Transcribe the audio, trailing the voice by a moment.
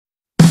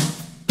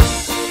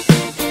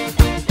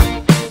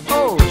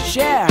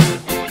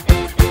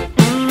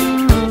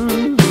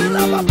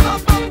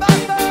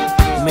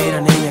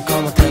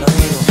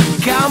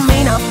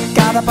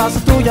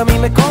tuya a mí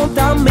me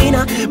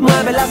contamina.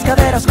 Mueve las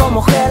caderas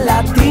como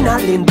gelatina,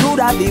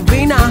 lindura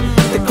divina.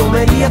 Te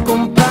comería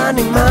con pan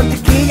y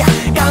mantequilla,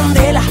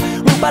 candela,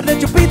 un par de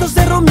chupitos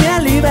de ron,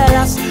 miel y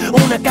velas,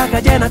 una caja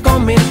llena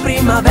con 1000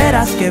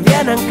 primaveras que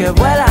vienen, que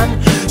vuelan.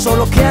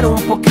 Solo quiero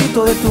un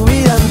poquito de tu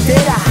vida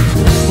entera,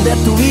 de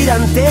tu vida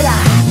entera.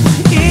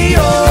 Y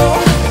yo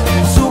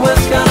subo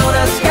escalón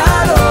a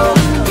escalón,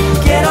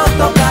 quiero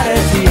tocar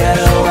el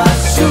cielo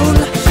azul,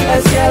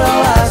 el cielo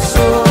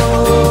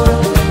azul.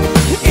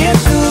 Y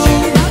tú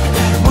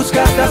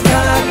buscas tras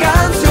cada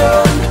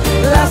canción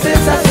la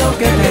sensación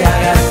que te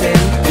haga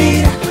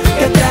sentir,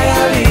 que te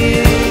haga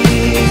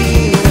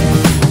vivir.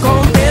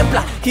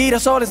 Contempla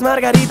girasoles,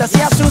 margaritas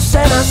y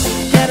azucenas,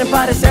 quieren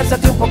parecerse a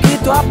ti un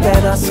poquito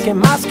apenas. ¿Qué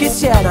más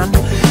quisieran?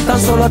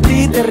 Tan solo a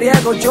ti te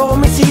riego yo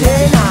mi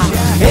sirena.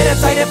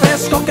 Eres aire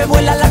fresco que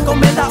vuela la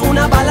cometa,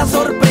 una bala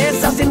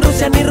sorpresa sin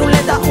Rusia ni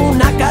ruleta,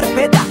 una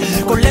carpeta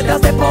con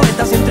letras de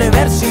poetas entre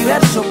verso y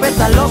verso,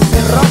 pétalos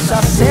de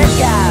rosas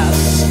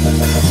secas.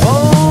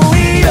 Oh,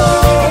 y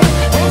yo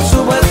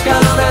subo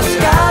escalón a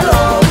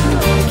escalón,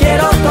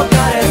 quiero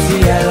tocar el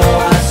cielo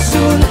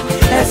azul,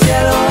 el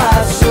cielo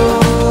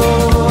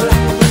azul.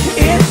 Y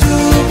tú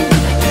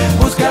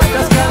buscas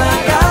tras cada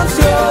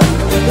canción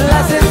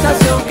la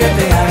sensación que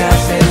te haga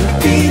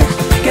sentir,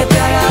 que te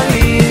haga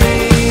vivir.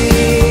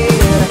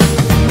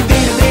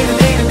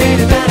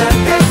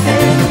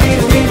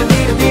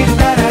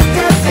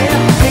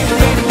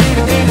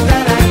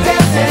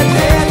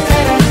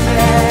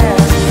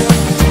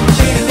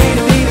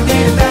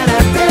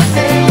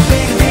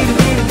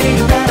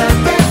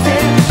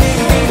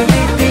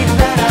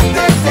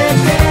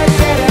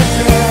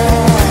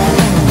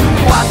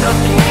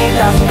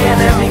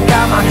 Tiene mi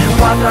cama,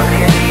 4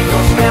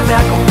 angelitos que me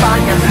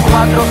acompañan,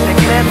 4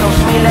 secretos,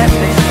 miles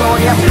de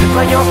historias,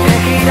 sueños que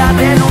giran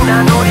en una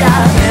noria,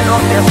 de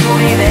norte a sur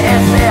y de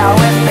este a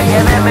oeste, que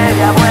de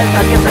media vuelta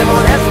que se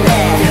moleste.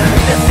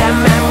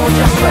 Deséame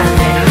mucha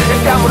suerte,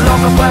 este amor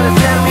loco puede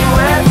ser mi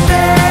muerte.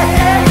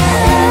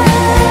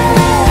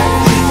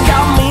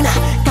 Camina,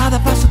 cada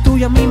paso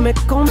tuyo a mí me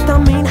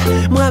contamina.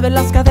 Mueve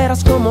las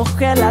caderas como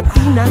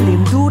gelatina,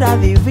 lindura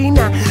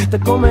divina. Te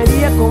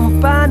comería con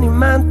pan y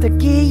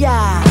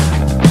mantequilla.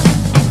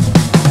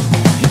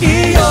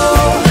 Y yo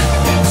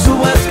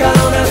subo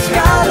escalón a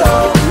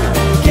escalón,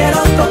 quiero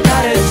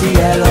tocar el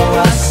cielo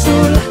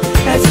azul,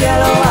 el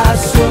cielo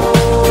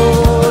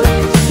azul.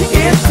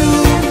 Y tú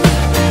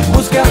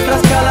buscas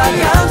tras cada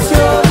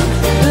canción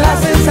la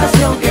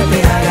sensación que te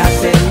haga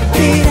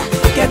sentir,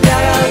 que te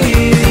haga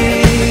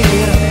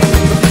vivir.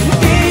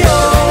 Y yo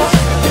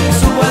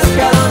subo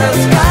escalón a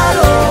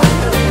escalón,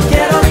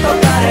 quiero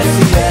tocar el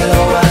cielo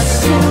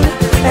azul,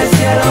 el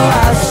cielo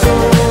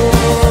azul.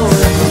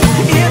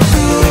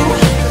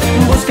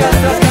 Buscar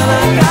tras cada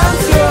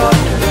canción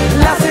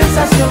la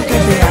sensación que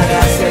te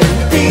haga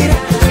sentir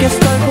que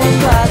estoy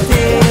junto a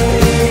ti.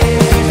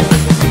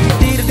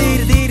 Dir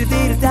dir dir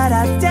dir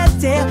dara te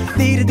te,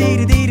 dir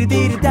dir dir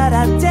dir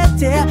dara te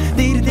te,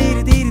 dir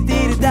dir dir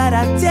dir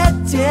dara te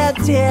te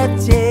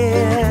te.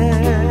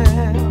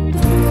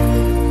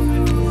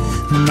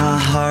 My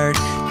heart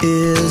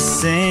is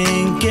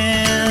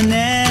sinking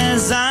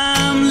as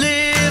I'm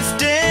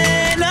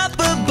lifting up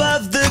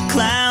above the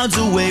clouds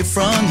away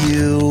from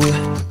you.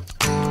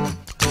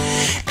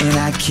 And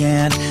I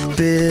can't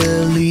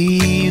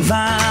believe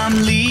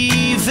I'm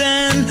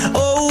leaving.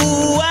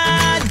 Oh,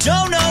 I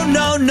don't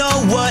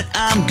know what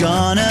I'm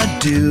gonna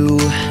do.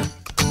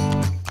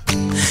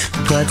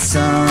 But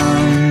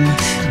someday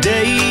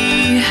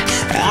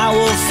I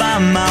will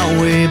find my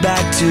way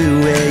back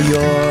to where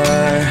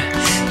your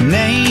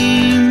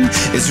name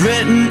is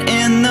written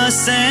in the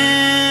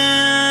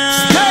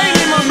sand. Stay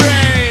in my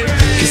brain,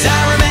 'cause I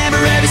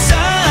remember every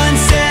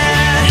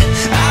sunset,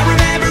 I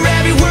remember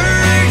every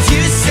word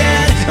you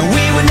said, and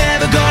we were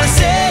never gonna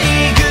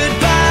say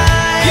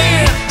goodbye.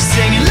 Yeah.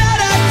 Singing la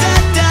da da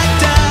da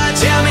da.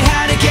 Tell me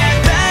how to get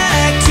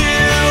back to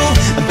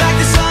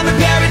summer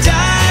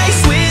paradise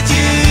with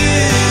you,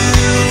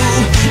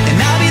 and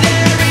I'll be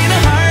there in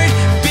a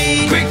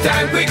heartbeat. Quick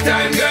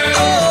time, girl. Oh,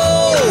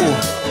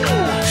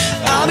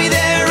 I'll be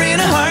there in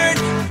a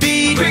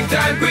heartbeat. Quick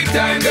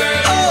time,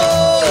 girl.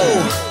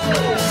 Oh,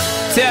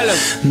 tell 'em.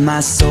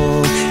 My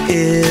soul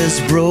is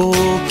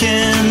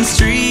broken,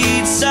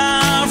 streets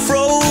are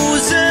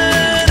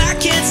frozen. I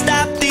can't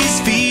stop these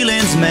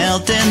feelings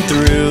melting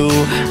through,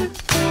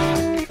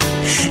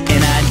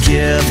 and I'd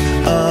give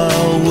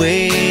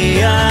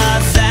away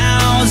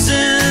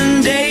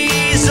 1,000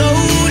 days,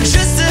 oh,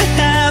 just to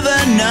have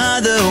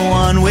another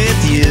one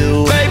with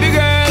you, baby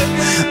girl,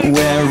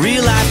 where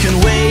real life can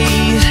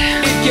wait.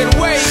 It can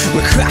wait.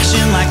 We're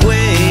crashing like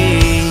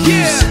waves.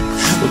 Yeah.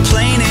 We're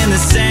playing in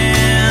the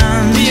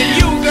sand. Me and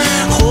you,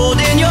 girl,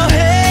 holding your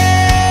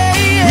hand.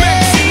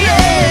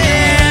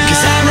 Yeah.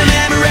 'Cause I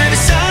remember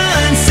every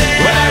sunset.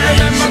 Well, I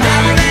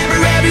remember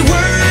every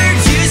word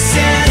you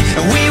said,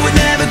 and we were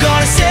never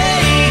gonna say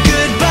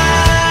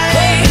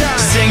goodbye.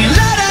 Singing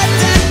la da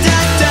da da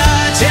da.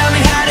 Tell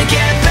me how to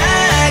get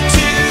back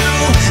to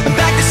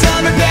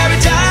summer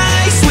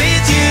paradise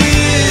with you.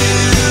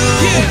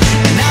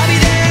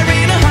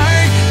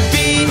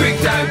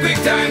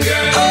 time,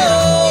 girl.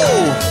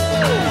 Oh,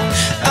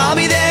 I'll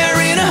be there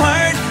in a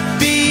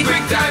heartbeat.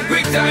 Quick time,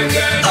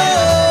 girl.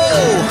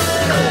 Oh,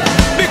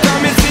 because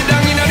me sit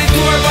down in the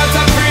tour bus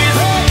and breeze,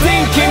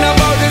 thinking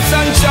about the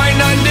sunshine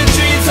and the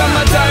trees,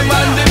 summertime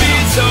on the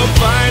beach. So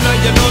fine, and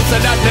you know so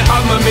that me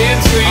have my main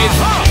street.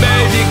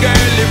 Baby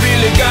girl, you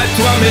really got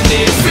what me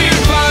need. Feel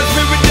fast,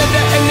 we be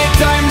there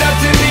anytime that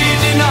you need.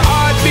 In a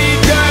heartbeat,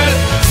 girl,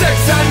 sex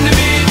on the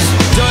beach.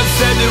 Just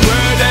say the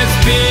word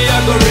SP, I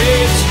go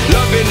reach.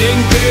 Loving in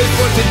peace,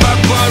 put it back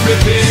for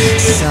repeat.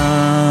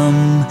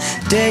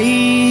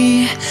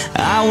 Someday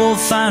I will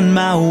find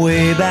my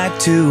way back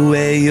to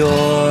where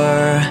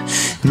your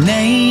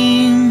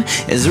name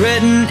is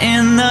written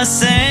in the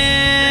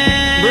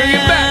sand. Bring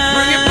it back.